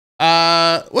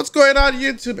What's going on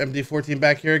YouTube? MD14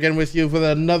 back here again with you with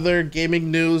another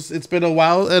gaming news. It's been a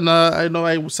while, and I know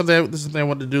this is something I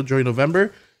wanted to do during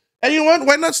November. And you know what?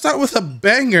 Why not start with a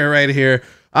banger right here?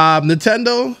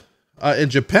 Nintendo in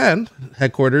Japan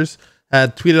headquarters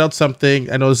had tweeted out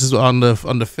something. I know this is on the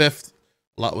 5th.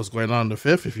 A lot was going on the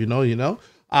 5th. If you know, you know.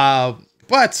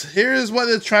 But here is what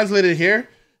it's translated here,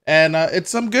 and it's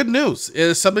some good news.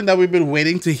 It's something that we've been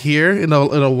waiting to hear in a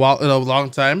long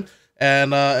time.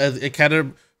 And it kind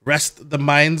of rests the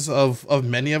minds of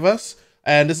many of us.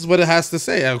 And this is what it has to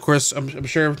say. And of course, I'm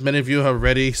sure many of you have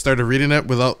already started reading it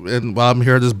while I'm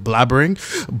here just blabbering.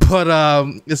 But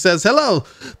it says, "Hello,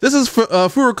 this is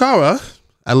Furukawa."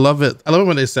 I love it. I love it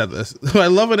when they said this. I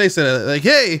love when they said it. Like,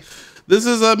 "Hey, this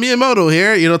is Miyamoto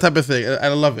here," you know, type of thing. I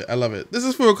love it. I love it. This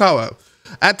is Furukawa.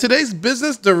 At today's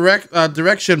business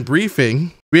direction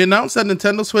briefing, we announced that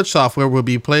Nintendo Switch software will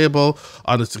be playable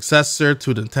on the successor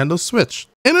to Nintendo Switch.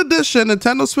 In addition,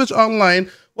 Nintendo Switch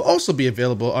Online will also be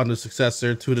available on the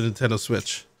successor to the Nintendo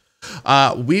Switch.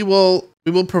 We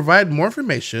will provide more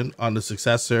information on the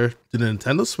successor to the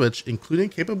Nintendo Switch, including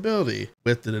capability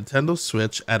with the Nintendo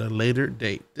Switch at a later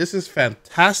date. This is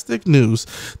fantastic news.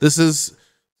 This is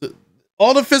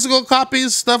all the physical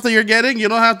copies stuff that you're getting. You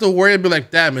don't have to worry and be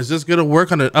like, damn, is this gonna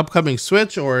work on an upcoming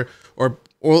Switch or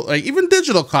like even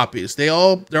digital copies? They're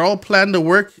all planned to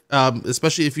work,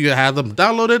 especially if you have them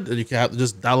downloaded, and you can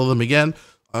just download them again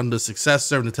on the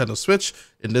successor of Nintendo Switch.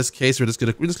 In this case, we're just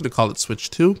gonna call it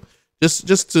Switch 2,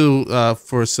 just to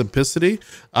for simplicity.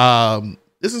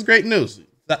 This is great news.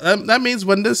 That means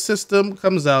when this system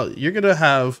comes out, you're gonna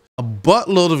have a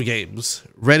buttload of games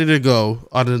ready to go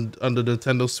on the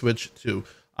Nintendo Switch 2.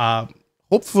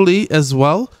 Hopefully as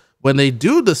well, when they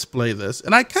do display this,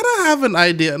 and I kind of have an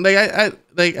idea.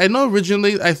 Like I know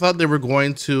originally I thought they were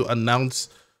going to announce,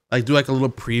 like, do like a little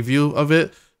preview of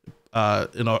it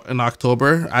in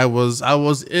October. I was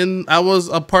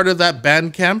a part of that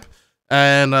band camp,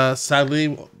 and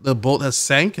sadly the boat has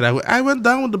sank, and I went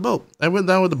down with the boat. I went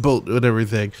down with the boat and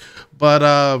everything. But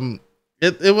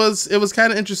it was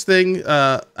kind of interesting.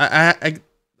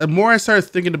 The more I started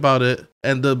thinking about it,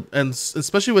 and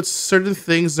especially with certain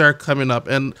things that are coming up,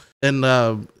 and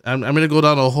I'm gonna go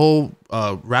down a whole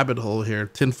rabbit hole here,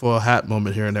 tinfoil hat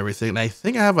moment here and everything. And I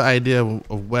think I have an idea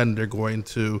of when they're going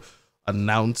to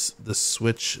announce the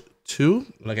Switch 2.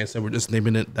 Like I said, we're just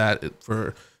naming it that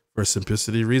for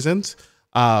simplicity reasons.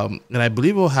 And I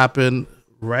believe it will happen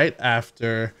right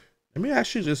after. Let me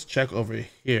actually just check over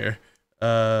here.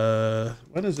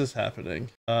 When is this happening?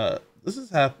 This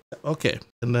is okay.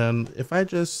 And then if I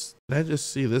just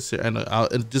see this here,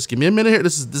 and just give me a minute here.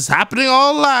 This is happening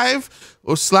all live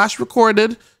or /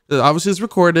 recorded. Obviously it's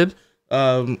recorded.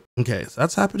 Okay, so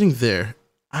that's happening there.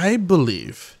 I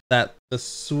believe that the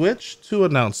Switch 2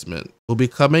 announcement will be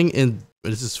coming in.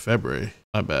 This is February.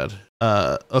 My bad.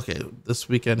 Okay, this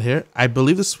weekend here. I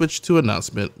believe the Switch 2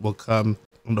 announcement will come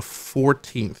on the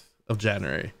 14th of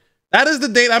January. That is the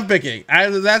date I'm picking.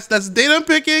 That's the date I'm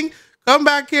picking. Come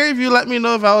back here if you let me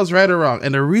know if I was right or wrong.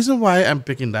 And the reason why I'm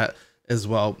picking that as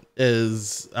well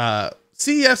is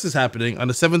CES is happening on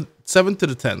the 7th to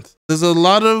the 10th. There's a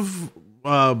lot of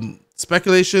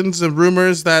speculations and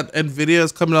rumors that Nvidia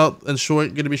is coming out and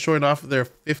going to be showing off their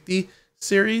 50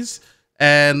 series.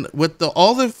 And with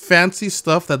all the fancy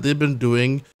stuff that they've been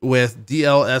doing with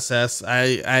DLSS,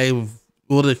 I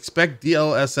would expect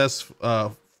DLSS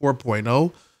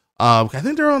 4.0. I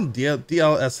think they're on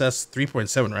DLSS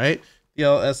 3.7, right?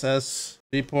 DLSS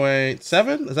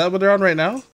 3.7? Is that what they're on right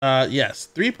now? Yes,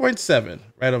 3.7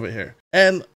 right over here.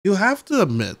 And you have to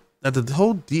admit that the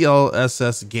whole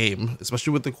DLSS game,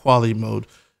 especially with the quality mode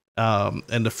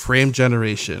and the frame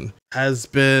generation, has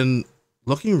been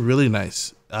looking really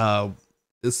nice.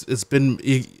 It's been,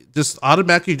 you just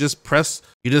automatically you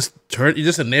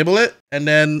just enable it, and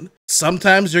then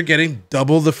sometimes you're getting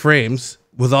double the frames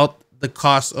without the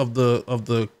cost of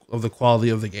the quality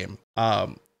of the game.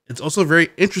 It's also very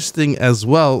interesting as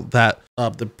well that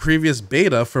the previous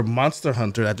beta for Monster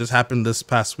Hunter that just happened this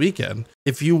past weekend,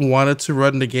 if you wanted to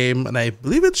run the game, and I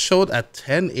believe it showed at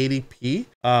 1080p,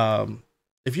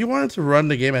 if you wanted to run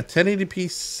the game at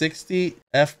 1080p 60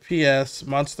 FPS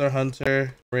Monster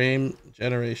Hunter frame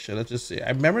generation, let's just see. I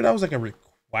remember that was like a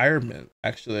requirement,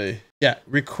 actually. Yeah,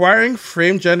 requiring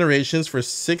frame generations for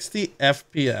 60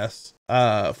 FPS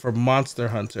for Monster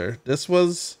Hunter. This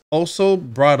was also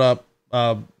brought up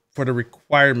for the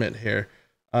requirement here.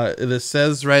 It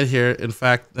says right here. In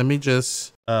fact, let me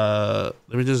just do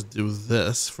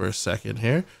this for a second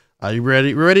here. Are you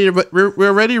ready? We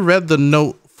already read the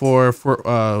note for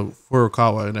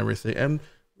Furukawa and everything, and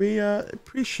we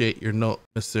appreciate your note,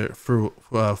 Mr.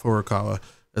 Furukawa,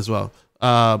 as well.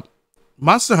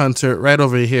 Monster Hunter right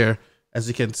over here, as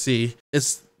you can see,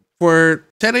 it's for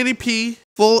 1080p,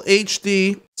 full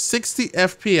HD, 60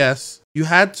 FPS. You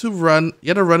had to run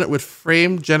it with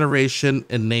frame generation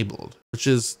enabled, which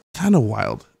is kind of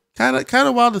wild. Kind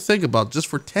of wild to think about. Just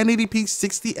for 1080p,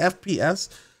 60 FPS.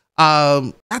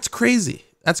 That's crazy.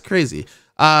 That's crazy.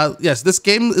 Yes, this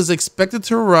game is expected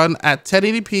to run at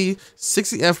 1080p,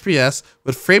 60 FPS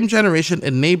with frame generation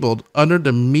enabled under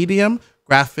the medium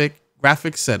graphic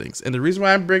settings. And the reason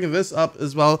why I'm bringing this up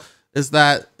as well is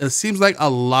that it seems like a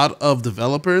lot of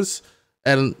developers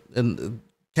and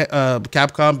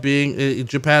Capcom being a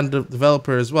Japan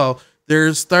developer as well,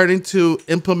 they're starting to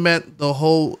implement the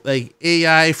whole like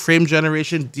AI frame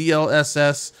generation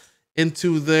DLSS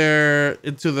into their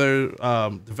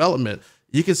development.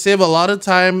 You can save a lot of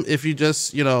time if you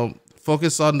just, you know,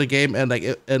 focus on the game and then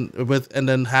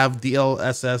have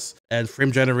DLSS and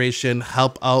frame generation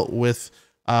help out with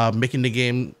making the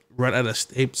game run at a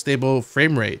stable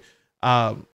frame rate.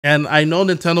 And I know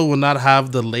Nintendo will not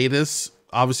have the latest,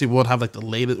 obviously won't have like the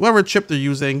latest, whatever chip they're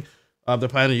using, they're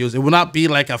planning to use. It will not be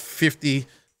like a 50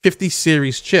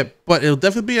 series chip, but it'll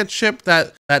definitely be a chip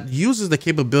that uses the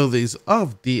capabilities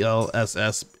of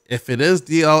DLSS. If it is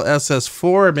DLSS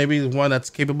 4, maybe one that's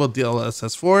capable of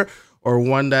DLSS 4, or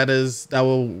one that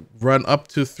will run up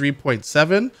to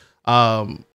 3.7.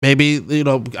 Maybe, you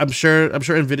know, I'm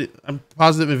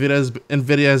positive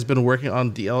Nvidia has been working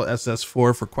on DLSS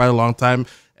 4 for quite a long time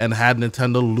and had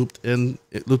Nintendo looped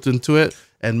into it,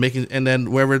 and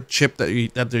then whatever chip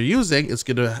that they're using is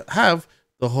going to have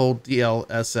the whole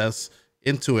DLSS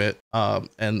into it,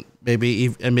 and maybe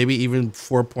even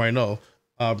 4.0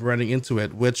 running into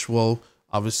it, which will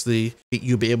obviously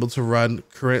you be able to run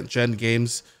current gen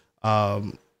games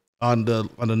on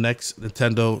the next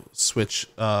Nintendo Switch,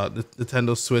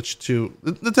 Nintendo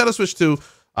Switch 2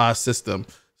 system.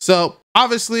 So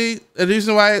obviously the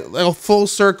reason why, like, full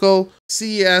circle,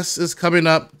 CES is coming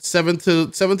up 7th to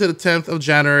the 10th of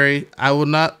January. I will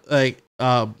not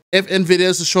if Nvidia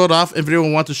is to show it off, Nvidia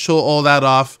will want to show all that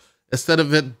off instead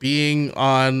of it being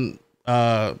on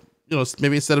you know,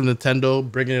 maybe instead of Nintendo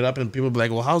bringing it up and people be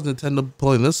like, well, how's Nintendo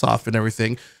pulling this off and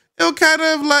everything? It'll kind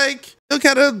of,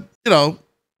 you know,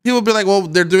 people be like, well,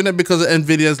 they're doing it because of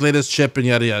Nvidia's latest chip and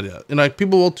yada yada yada. You know, like,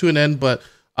 people will tune in, but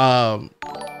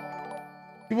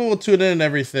people will tune in and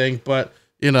everything, but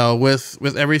you know, with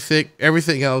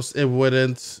everything else, it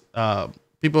wouldn't.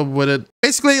 People wouldn't.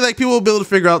 Basically, like, people will be able to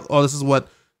figure out, oh, this is what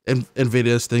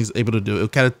Nvidia's thing's able to do. It'll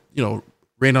kind of, you know,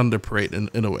 rain on the parade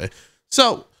in a way.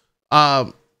 So,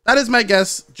 that is my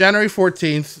guess. January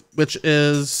 14th, which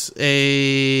is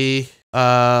a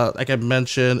like I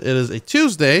mentioned, it is a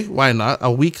Tuesday. Why not?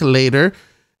 A week later.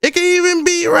 It can even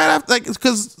be right after, like,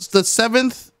 because the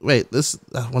 7th. Wait, this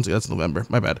once again, that's November.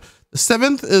 My bad. The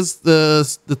 7th is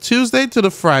the Tuesday to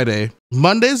the Friday.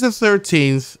 Monday's the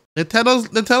 13th.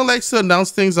 Nintendo likes to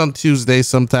announce things on Tuesday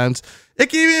sometimes. It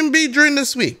can even be during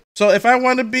this week. So if I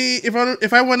want to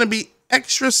be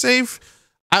extra safe,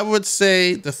 I would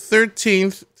say the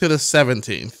 13th to the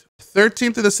 17th.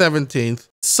 13th to the 17th,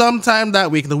 sometime that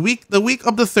week. The week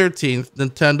of the 13th,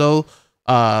 Nintendo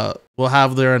will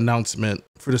have their announcement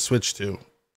for the Switch 2.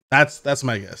 That's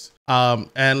my guess.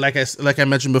 And like I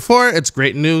mentioned before, it's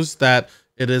great news that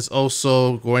it is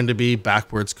also going to be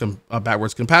backwards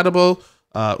compatible,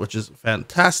 which is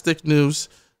fantastic news.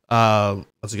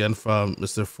 Once again from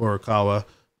Mr. Furukawa.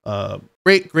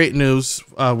 Great news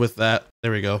with that.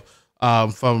 There we go.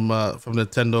 From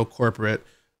Nintendo corporate.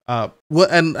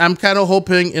 And I'm kind of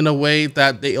hoping in a way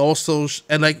that they also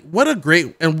what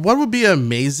would be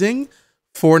amazing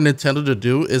for Nintendo to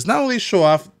do is not only show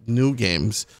off new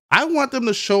games. I want them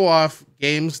to show off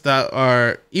games that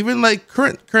are even like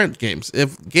current games.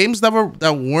 If games that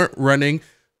weren't running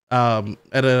at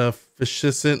a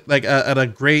efficient, like at a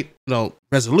great, you know,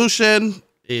 resolution,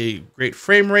 a great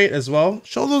frame rate as well,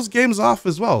 show those games off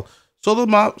as well. Show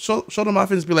them off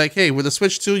and just be like, hey, with the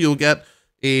Switch 2, you'll get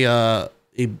a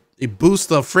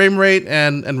boost of frame rate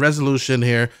and resolution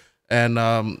here, and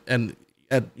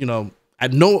at, you know,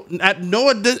 at no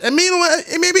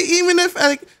maybe even if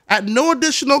at no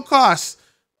additional cost.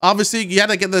 Obviously, you had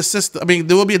to get the system. I mean,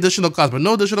 there will be additional cost, but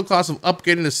no additional cost of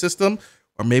upgrading the system.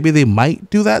 Or maybe they might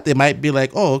do that. They might be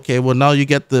like, oh, okay, well, now you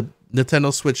get the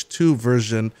Nintendo Switch 2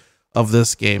 version of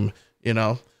this game, you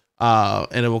know,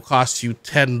 and it will cost you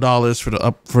 $10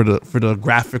 for the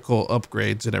graphical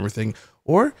upgrades and everything.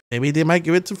 Or maybe they might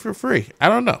give it for free. I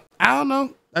don't know.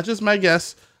 That's just my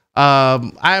guess.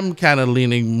 I'm kind of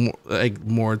leaning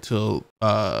more to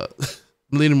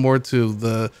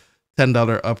the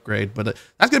 $10 upgrade, but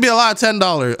that's gonna be a lot of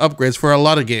 $10 upgrades for a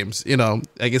lot of games, you know,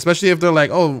 like especially if they're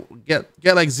like, oh, get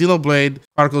like Xenoblade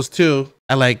Chronicles 2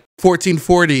 at like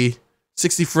 1440,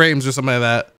 60 frames or something like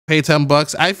that. Pay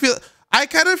 $10. I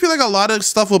kind of feel like a lot of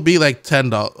stuff will be like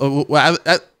 $10.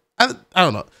 I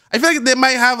don't know. I feel like they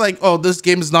might have like, oh, this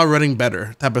game is not running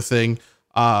better type of thing,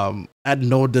 at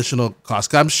no additional cost.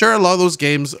 'Cause I'm sure a lot of those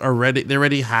games are ready. They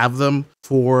already have them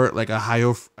for like a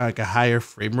higher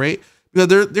frame rate.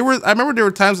 Because I remember there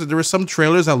were times that there were some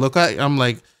trailers I look at, I'm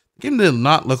like, the game did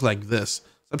not look like this.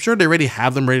 I'm sure they already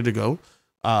have them ready to go.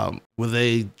 Will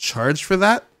they charge for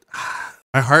that?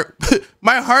 My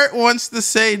heart wants to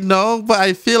say no, but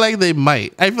I feel like they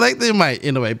might. I feel like they might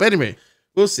in a way. But anyway,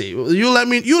 we'll see. You let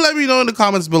me know in the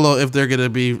comments below if they're gonna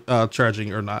be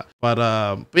charging or not. But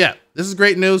yeah, this is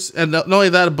great news. And not only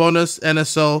that, a bonus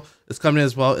NSO is coming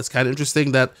as well. It's kind of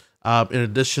interesting that in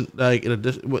addition,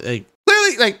 clearly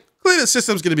the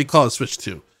system's going to be called Switch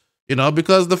 2, you know,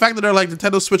 because the fact that they're like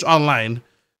Nintendo Switch Online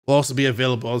will also be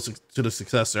available to the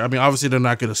successor. I mean, obviously they're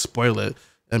not going to spoil it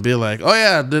and be like, oh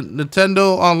yeah, the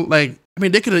Nintendo on, like, I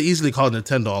mean, they could have easily called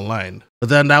Nintendo Online, but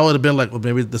then that would have been like, well,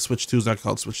 maybe the Switch 2 is not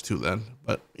called Switch 2 then.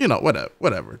 But you know,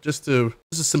 whatever. Just to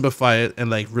simplify it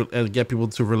and like and get people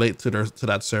to relate to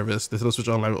that service. Nintendo Switch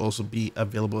Online will also be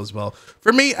available as well.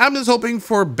 For me, I'm just hoping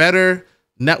for better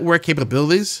network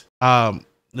capabilities.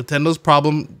 Nintendo's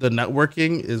problem, the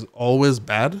networking is always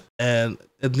bad, and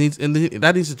that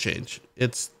needs to change.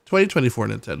 It's 2024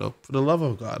 Nintendo, for the love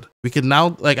of God. We can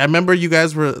now, like, I remember you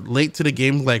guys were late to the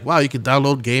game, like, wow, you can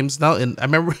download games now, and I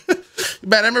remember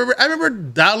man, I remember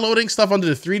downloading stuff onto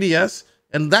the 3DS,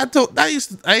 and I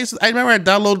remember I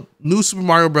download New Super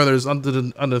Mario Brothers on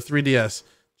the 3DS.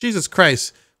 Jesus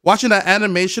Christ. Watching that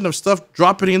animation of stuff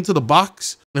dropping into the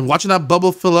box and watching that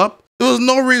bubble fill up. There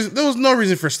was no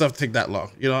reason for stuff to take that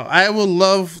long. You know, I would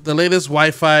love the latest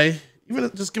Wi-Fi. Even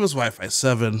just give us Wi-Fi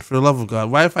 7, for the love of God.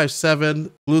 Wi-Fi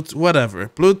 7, Bluetooth, whatever.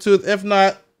 Bluetooth, if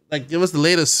not, like, give us the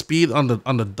latest speed on the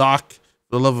dock,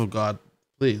 for the love of God,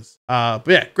 please. But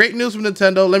yeah, great news from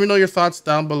Nintendo. Let me know your thoughts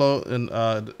down below in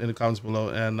the comments below.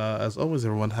 And as always,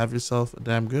 everyone, have yourself a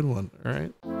damn good one. All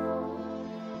right.